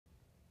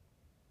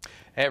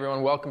Hey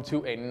everyone, welcome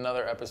to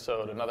another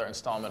episode, another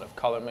installment of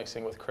Color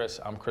Mixing with Chris.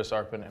 I'm Chris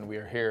Arpin and we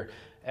are here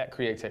at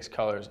Createx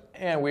Colors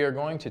and we are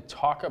going to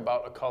talk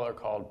about a color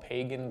called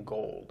Pagan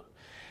Gold.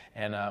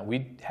 And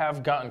we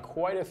have gotten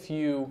quite a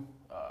few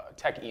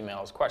tech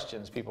emails,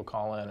 questions, people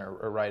call in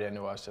or write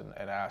into us and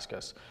ask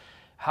us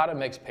how to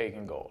mix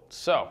Pagan Gold.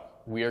 So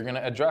we are going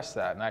to address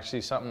that, and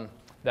actually something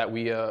that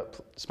we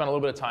spent a little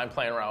bit of time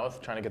playing around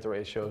with, trying to get the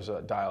ratios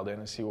dialed in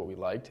and see what we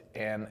liked.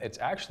 And it's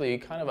actually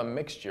kind of a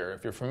mixture.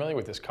 If you're familiar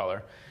with this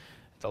color,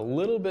 it's a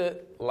little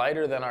bit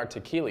lighter than our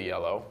tequila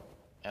yellow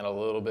and a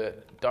little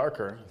bit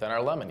darker than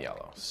our lemon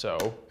yellow.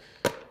 So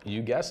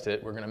you guessed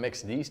it, we're going to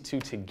mix these two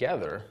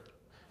together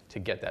to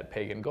get that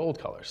Pagan Gold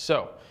color.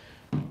 So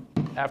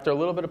after a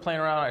little bit of playing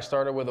around, I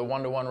started with a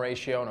 1-to-1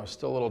 ratio, and it was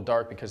still a little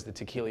dark because the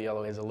tequila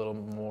yellow is a little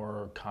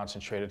more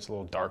concentrated. It's a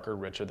little darker,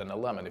 richer than the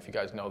lemon. If you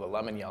guys know the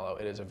lemon yellow,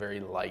 it is a very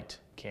light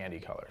candy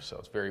color, so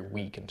it's very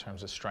weak in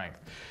terms of strength.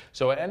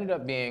 So it ended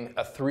up being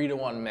a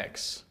 3-to-1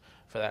 mix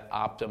for that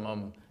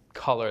optimum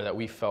color that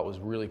we felt was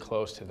really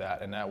close to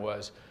that, and that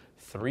was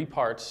 3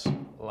 parts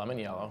lemon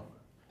yellow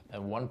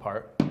and 1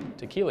 part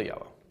tequila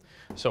yellow.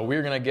 So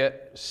we're going to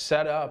get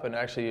set up, and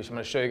actually I'm going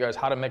to show you guys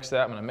how to mix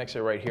that. I'm going to mix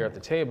it right here at the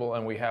table,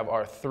 and we have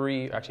our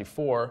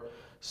 4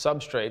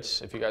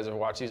 substrates. If you guys have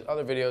watched these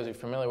other videos you're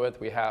familiar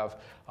with, we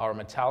have our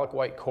metallic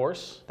white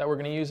coarse that we're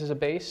going to use as a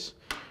base.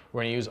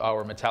 We're going to use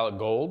our metallic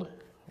gold.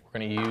 We're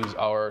going to use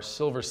our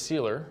silver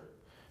sealer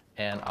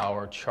and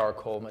our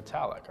charcoal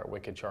metallic, our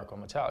wicked charcoal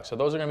metallic. So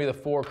those are going to be the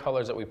 4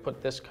 colors that we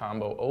put this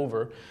combo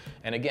over.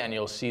 And again,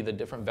 you'll see the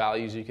different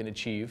values you can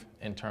achieve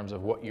in terms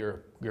of what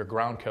your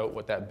ground coat,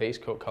 what that base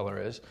coat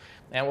color is.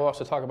 And we'll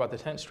also talk about the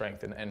tint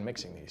strength and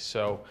mixing these.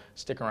 So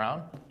stick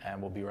around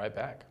and we'll be right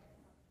back.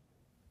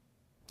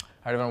 All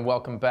right, everyone,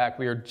 welcome back.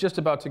 We are just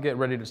about to get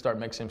ready to start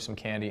mixing some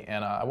candy,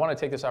 and I want to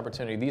take this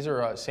opportunity. These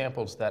are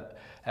samples that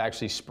I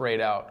actually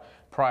sprayed out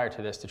prior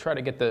to this to try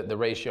to get the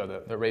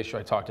ratio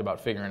I talked about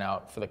figuring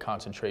out for the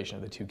concentration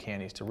of the 2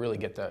 candies to really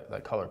get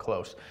that color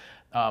close.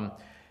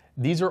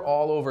 These are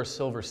all over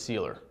silver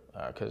sealer,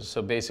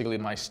 so basically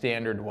my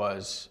standard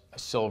was a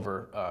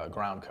silver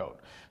ground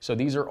coat. So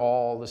these are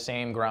all the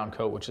same ground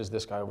coat, which is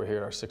this guy over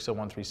here, our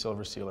 6013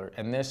 silver sealer.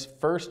 And this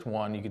first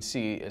one you can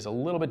see is a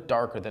little bit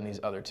darker than these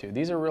other 2.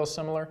 These are real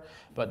similar,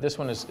 but this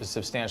one is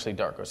substantially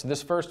darker. So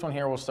this first one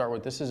here we'll start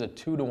with, this is a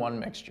 2-to-1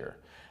 mixture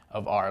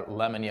of our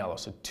lemon yellow.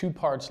 So 2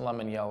 parts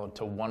lemon yellow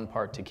to 1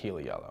 part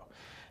tequila yellow.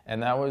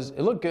 And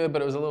it looked good,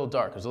 but it was a little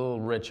dark. It was a little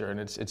richer, and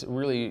it's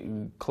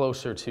really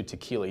closer to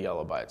tequila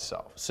yellow by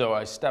itself. So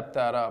I stepped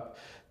that up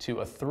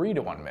to a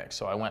 3-to-1 mix.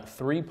 So I went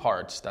 3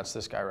 parts, that's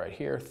this guy right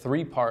here,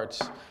 3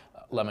 parts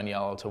lemon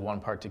yellow to 1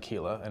 part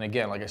tequila. And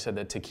again, like I said,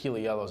 the tequila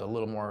yellow is a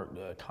little more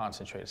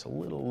concentrated. It's a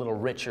little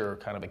richer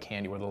kind of a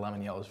candy, where the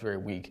lemon yellow is very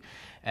weak.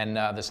 And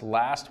this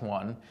last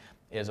one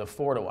is a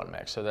 4-to-1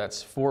 mix. So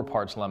that's 4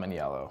 parts lemon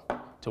yellow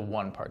to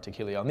 1 part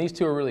tequila yellow. And these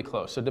 2 are really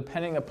close. So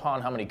depending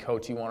upon how many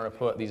coats you wanted to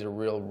put, these are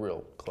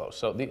real close.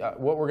 So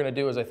what we're going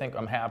to do is, I think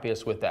I'm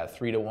happiest with that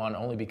 3-to-1,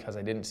 only because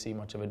I didn't see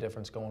much of a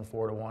difference going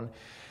 4-to-1.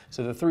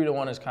 So the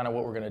 3-to-1 is kind of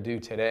what we're going to do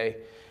today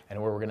and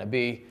where we're going to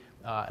be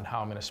and how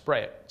I'm going to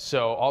spray it.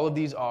 So all of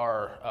these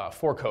are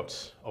 4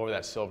 coats over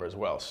that silver as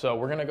well. So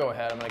we're going to go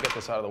ahead. I'm going to get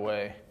this out of the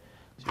way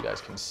so you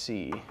guys can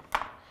see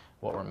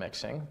what we're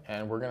mixing.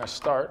 And we're going to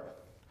start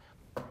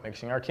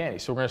mixing our candy.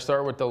 So we're going to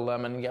start with the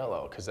lemon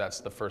yellow, because that's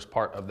the first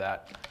part of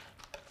that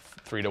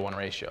 3-to-1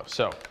 ratio.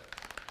 So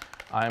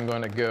I'm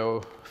going to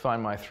go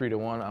find my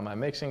 3-to-1 on my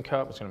mixing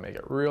cup. It's going to make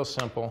it real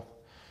simple.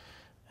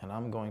 And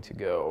I'm going to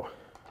go,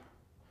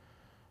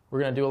 we're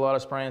going to do a lot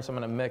of spraying, so I'm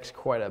going to mix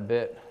quite a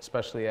bit,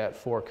 especially at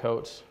 4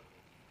 coats.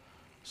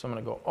 So I'm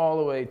going to go all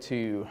the way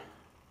to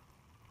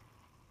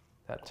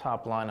that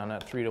top line on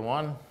that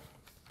 3-to-1.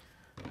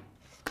 And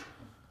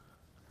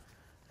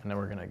then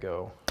we're going to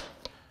go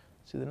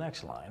to the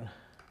next line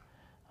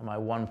on my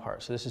 1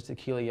 part. So this is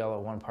tequila yellow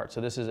 1 part.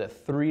 So this is a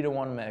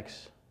 3-to-1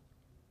 mix,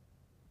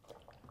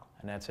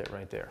 and that's it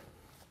right there.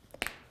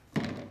 So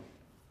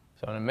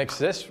I'm going to mix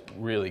this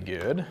really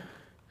good,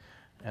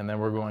 and then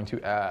we're going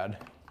to add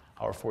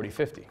our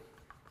 40-50. All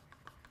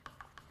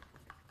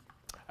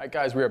right,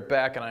 guys, we are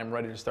back, and I'm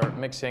ready to start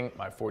mixing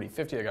my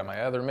 40-50. I got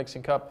my other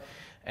mixing cup,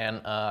 and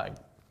I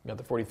got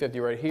the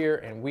 40-50 right here,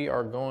 and we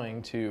are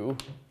going to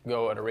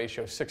go at a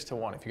ratio of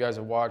 6-to-1. If you guys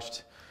have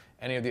watched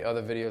any of the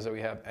other videos that we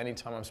have,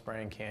 anytime I'm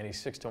spraying candy,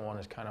 6-to-1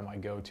 is kind of my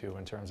go-to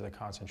in terms of the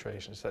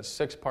concentration. So that's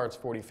 6 parts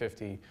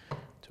 40-50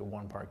 to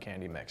 1 part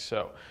candy mix.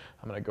 So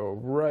I'm going to go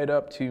right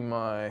up to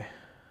my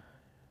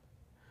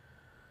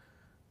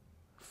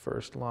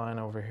first line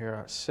over here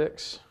at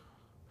 6.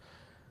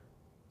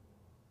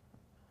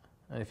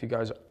 And if you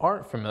guys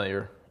aren't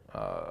familiar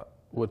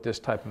with this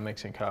type of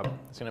mixing cup,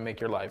 it's going to make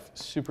your life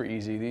super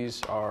easy.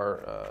 These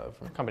are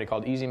from a company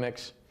called Easy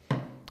Mix,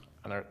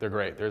 and they're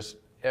great.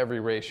 every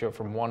ratio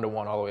from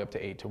 1:1 all the way up to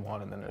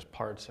 8:1, and then there's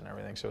parts and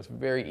everything. So it's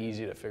very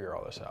easy to figure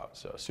all this out.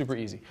 So super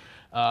easy.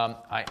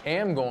 I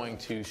am going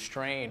to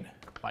strain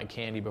my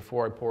candy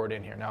before I pour it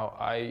in here. Now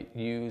I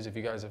use, if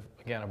you guys have,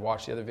 again, have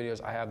watched the other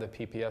videos, I have the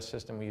PPS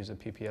system. We use the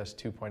PPS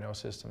 2.0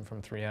 system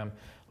from 3M.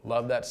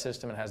 Love that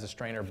system. It has the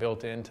strainer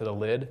built into the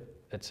lid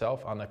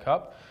itself on the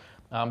cup.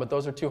 But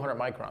those are 200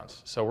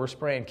 microns. So we're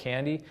spraying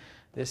candy.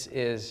 This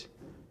is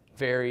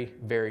very,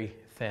 very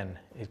thin,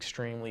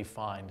 extremely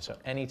fine. So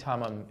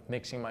anytime I'm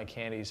mixing my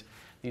candies,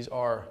 these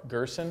are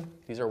Gerson.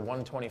 These are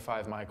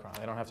 125 micron.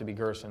 They don't have to be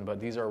Gerson, but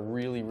these are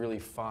really, really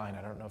fine.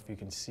 I don't know if you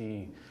can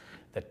see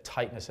the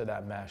tightness of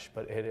that mesh,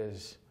 but it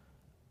is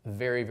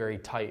very, very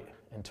tight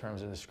in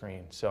terms of the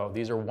screen. So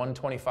these are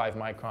 125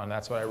 micron.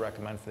 That's what I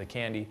recommend for the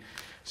candy.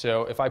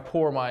 So if I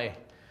pour my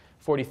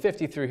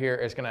 40-50 through here,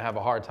 it's going to have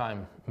a hard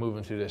time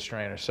moving through this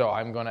strainer. So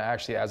I'm going to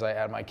actually, as I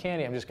add my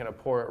candy, I'm just going to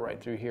pour it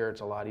right through here. It's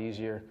a lot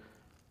easier.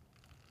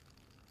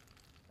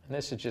 And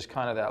this is just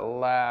kind of that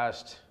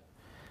last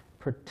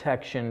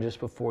protection just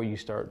before you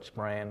start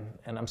spraying.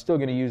 And I'm still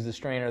going to use the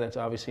strainer that's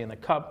obviously in the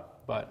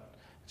cup, but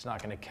it's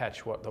not going to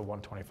catch what the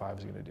 125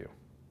 is going to do.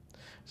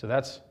 So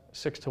that's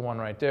 6:1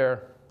 right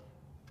there.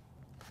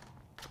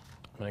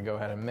 I'm going to go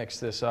ahead and mix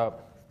this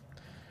up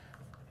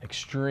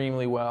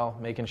extremely well,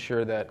 making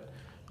sure that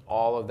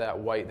all of that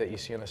white that you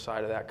see on the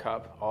side of that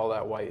cup, all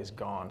that white is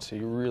gone. So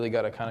you really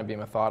got to kind of be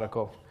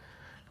methodical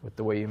with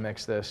the way you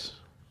mix this.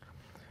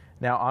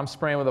 Now I'm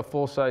spraying with a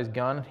full-size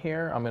gun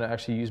here. I'm going to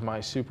actually use my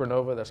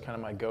Supernova. That's kind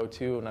of my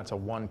go-to, and that's a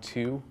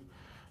 1.2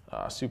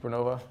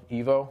 Supernova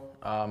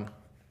Evo.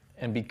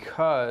 And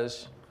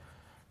because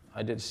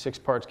I did 6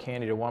 parts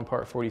candy to 1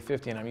 part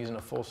 40-50, and I'm using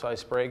a full-size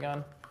spray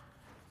gun,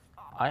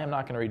 I am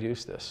not going to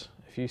reduce this.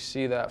 If you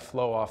see that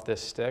flow off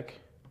this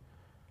stick,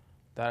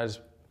 that is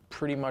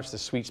pretty much the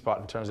sweet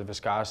spot in terms of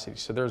viscosity.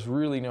 So there's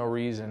really no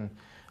reason,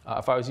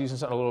 if I was using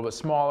something a little bit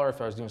smaller,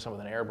 if I was doing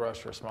something with an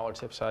airbrush or a smaller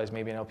tip size,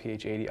 maybe an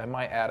LPH 80, I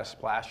might add a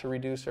splasher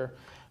reducer.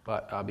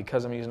 But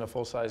because I'm using a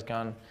full-size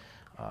gun,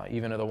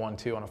 even at the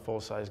 1.2 on a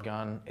full-size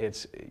gun,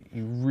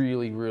 you're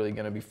really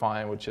going to be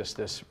fine with just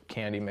this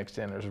candy mixed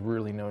in. There's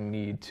really no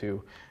need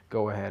to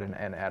go ahead and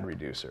add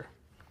reducer.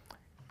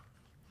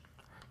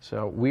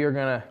 So we are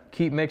going to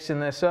keep mixing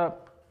this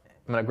up.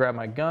 I'm going to grab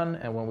my gun,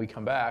 and when we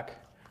come back,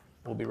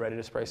 we'll be ready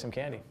to spray some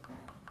candy.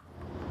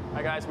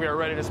 Hi guys, we are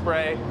ready to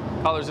spray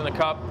colors in the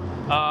cup.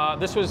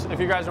 This was, if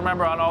you guys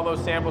remember on all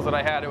those samples that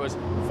I had, it was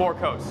 4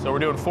 coats. So we're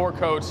doing 4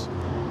 coats.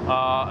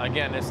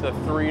 Again, it's the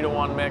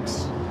 3:1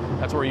 mix.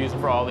 That's what we're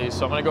using for all these.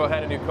 So I'm going to go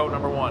ahead and do coat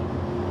number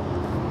 1.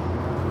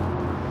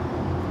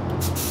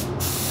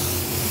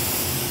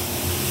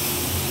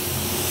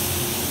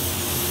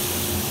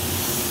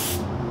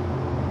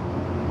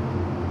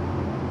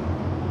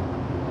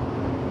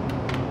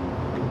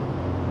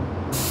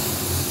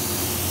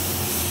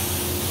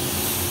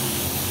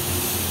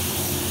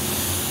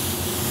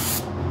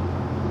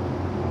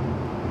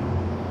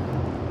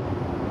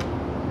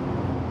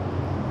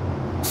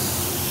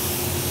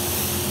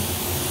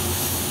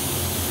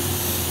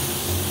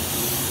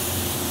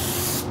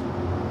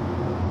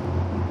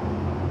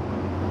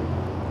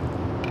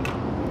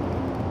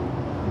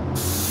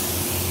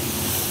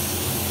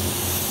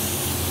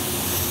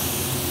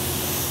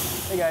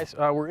 Hey guys,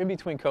 we're in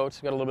between coats,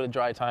 got a little bit of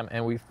dry time,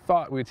 and we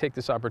thought we'd take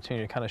this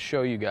opportunity to kind of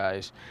show you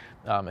guys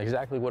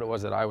exactly what it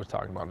was that I was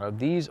talking about. Now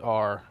these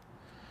are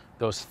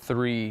those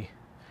 3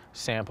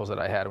 samples that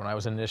I had when I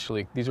was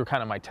initially, these were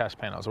kind of my test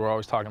panels. We're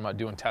always talking about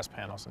doing test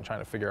panels and trying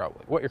to figure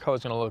out what your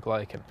color's gonna look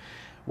like and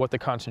what the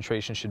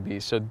concentration should be.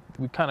 So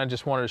we kind of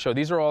just wanted to show,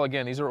 these are all,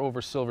 again, these are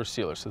over silver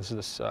sealer. So this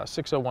is a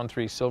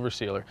 6013 silver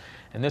sealer,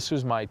 and this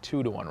was my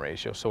 2:1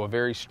 ratio, so a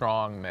very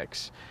strong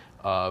mix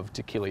of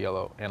tequila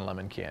yellow and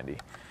lemon candy.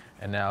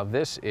 And now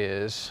this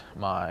is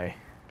my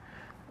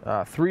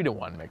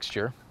 3:1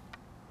 mixture.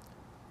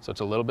 So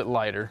it's a little bit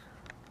lighter,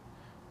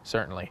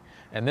 certainly.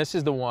 And this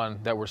is the one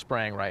that we're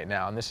spraying right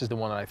now. And this is the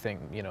one that I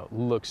think, you know,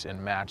 looks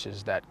and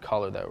matches that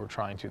color that we're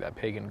trying to, that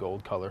Pagan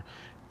Gold color,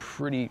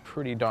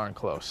 pretty darn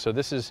close. So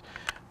this is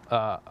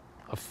a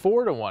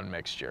 4:1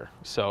 mixture.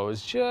 So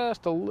it's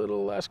just a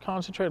little less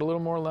concentrated, a little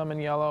more lemon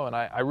yellow. And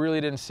I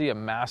really didn't see a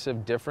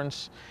massive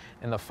difference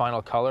in the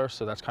final color.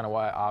 So that's kind of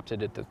why I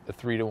opted at the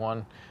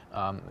 3:1.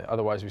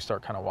 Otherwise we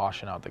start kind of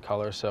washing out the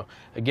color. So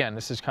again,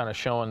 this is kind of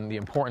showing the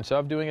importance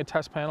of doing a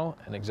test panel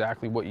and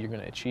exactly what you're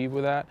going to achieve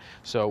with that.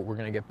 So we're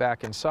going to get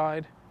back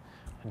inside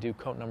and do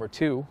coat number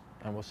 2,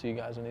 and we'll see you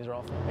guys when these are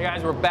all finished. Hey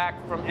guys, we're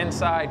back from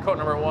inside. Coat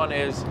number 1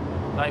 is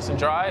nice and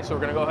dry, so we're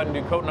going to go ahead and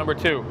do coat number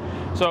 2.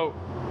 So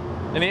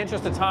in the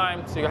interest of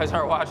time, so you guys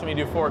aren't watching me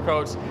do 4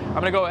 coats, I'm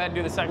going to go ahead and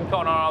do the 2nd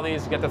coat on all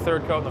these, get the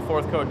 3rd coat and the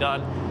 4th coat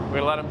done. We're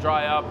going to let them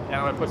dry up, and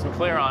I'm going to put some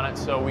clear on it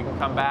so we can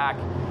come back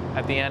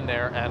at the end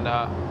there and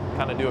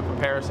kind of do a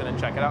comparison and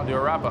check it out and do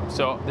a wrap up.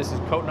 So this is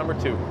coat number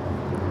 2.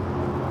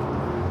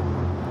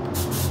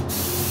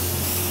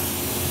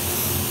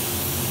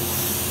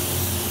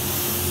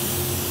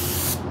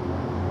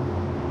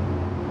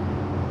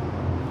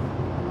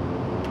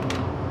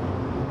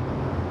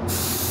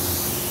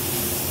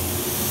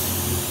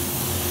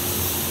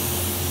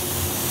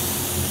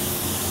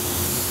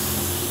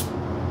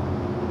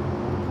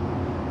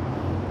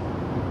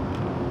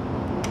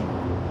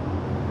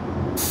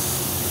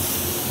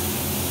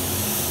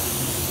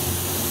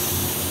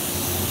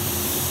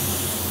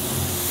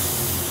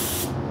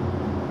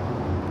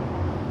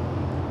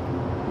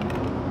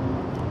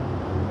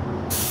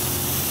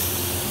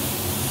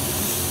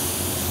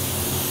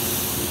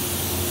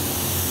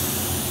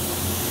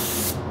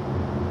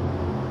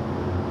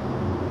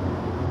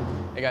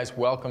 Hey guys,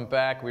 welcome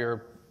back. We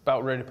are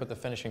about ready to put the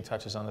finishing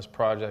touches on this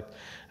project.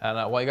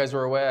 And while you guys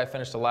were away, I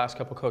finished the last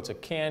couple coats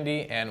of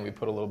candy, and we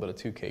put a little bit of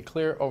 2K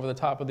clear over the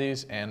top of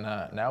these, and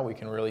now we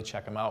can really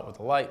check them out with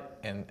the light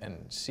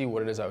and see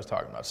what it is I was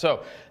talking about.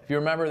 So if you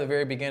remember at the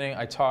very beginning,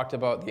 I talked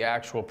about the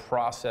actual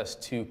process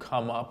to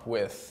come up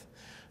with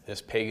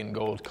this Pagan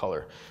Gold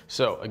color.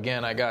 So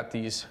again, I got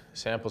these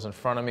samples in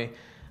front of me.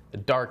 The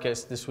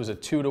darkest, this was a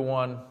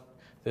 2-to-1.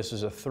 This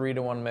is a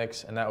 3-to-1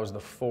 mix, and that was the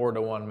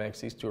 4-to-1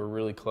 mix. These two are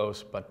really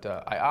close, but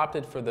I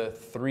opted for the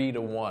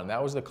 3-to-1.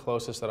 That was the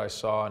closest that I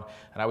saw, and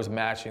I was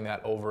matching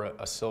that over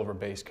a silver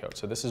base coat.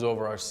 So this is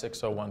over our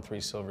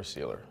 6013 silver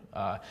sealer.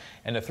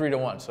 And the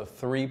 3-to-1, so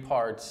 3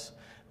 parts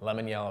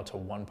lemon yellow to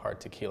 1 part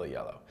tequila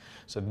yellow.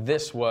 So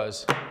this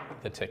was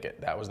the ticket.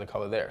 That was the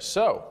color there.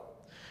 So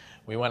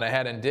we went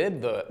ahead and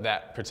did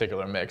that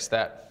particular mix,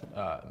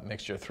 that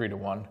mixture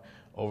 3-to-1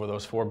 over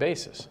those 4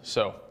 bases.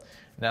 So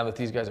now that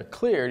these guys are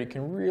cleared, you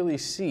can really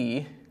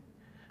see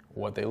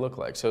what they look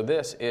like. So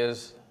this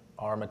is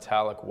our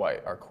metallic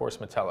white, our coarse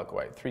metallic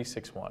white,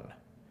 361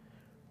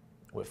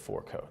 with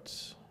 4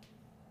 coats.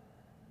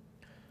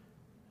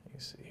 You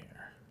see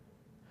here.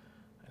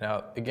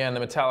 Now, again, the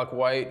metallic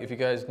white, if you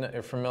guys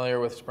are familiar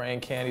with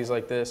spraying candies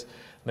like this,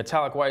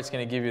 metallic white's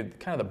going to give you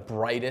kind of the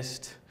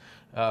brightest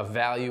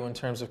value in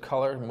terms of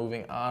color.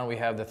 Moving on, we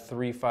have the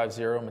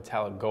 350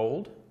 metallic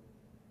gold.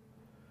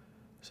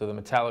 So the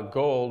metallic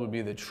gold would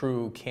be the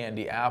true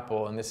candy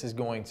apple, and this is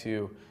going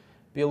to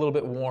be a little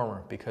bit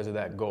warmer because of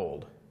that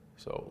gold.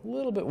 So a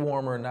little bit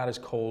warmer, not as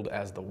cold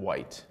as the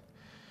white.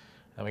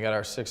 And we got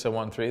our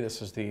 6013.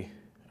 This is the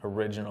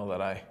original that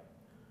I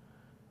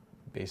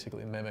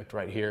basically mimicked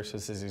right here. So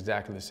this is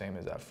exactly the same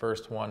as that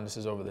first one. This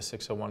is over the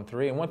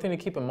 6013. And one thing to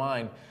keep in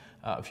mind,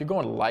 if you're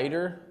going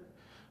lighter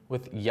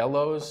with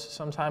yellows,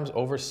 sometimes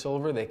over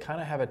silver, they kind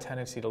of have a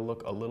tendency to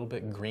look a little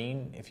bit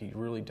green if you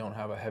really don't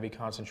have a heavy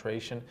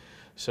concentration.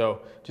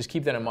 So just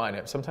keep that in mind.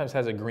 It sometimes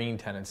has a green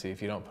tendency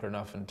if you don't put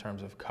enough in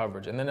terms of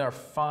coverage. And then our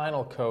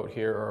final coat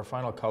here, or our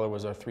final color,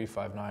 was our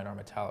 359, our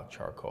metallic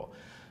charcoal.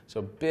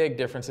 So big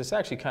difference. This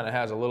actually kind of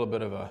has a little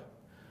bit of a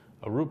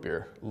root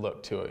beer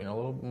look to it, you know, a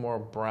little more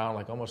brown,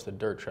 like almost a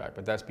dirt track,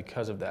 but that's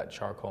because of that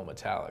charcoal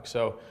metallic.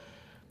 So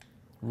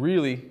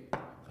really,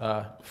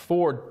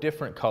 4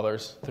 different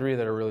colors, 3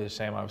 that are really the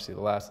same, obviously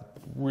the last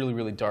really,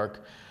 really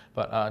dark,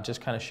 but just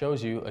kind of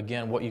shows you,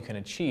 again, what you can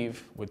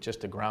achieve with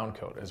just a ground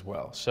coat as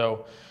well.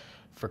 So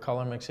for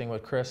Color Mixing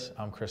with Chris,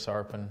 I'm Chris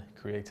Arpin,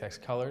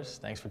 Createx Colors.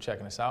 Thanks for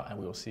checking us out, and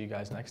we will see you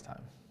guys next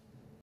time.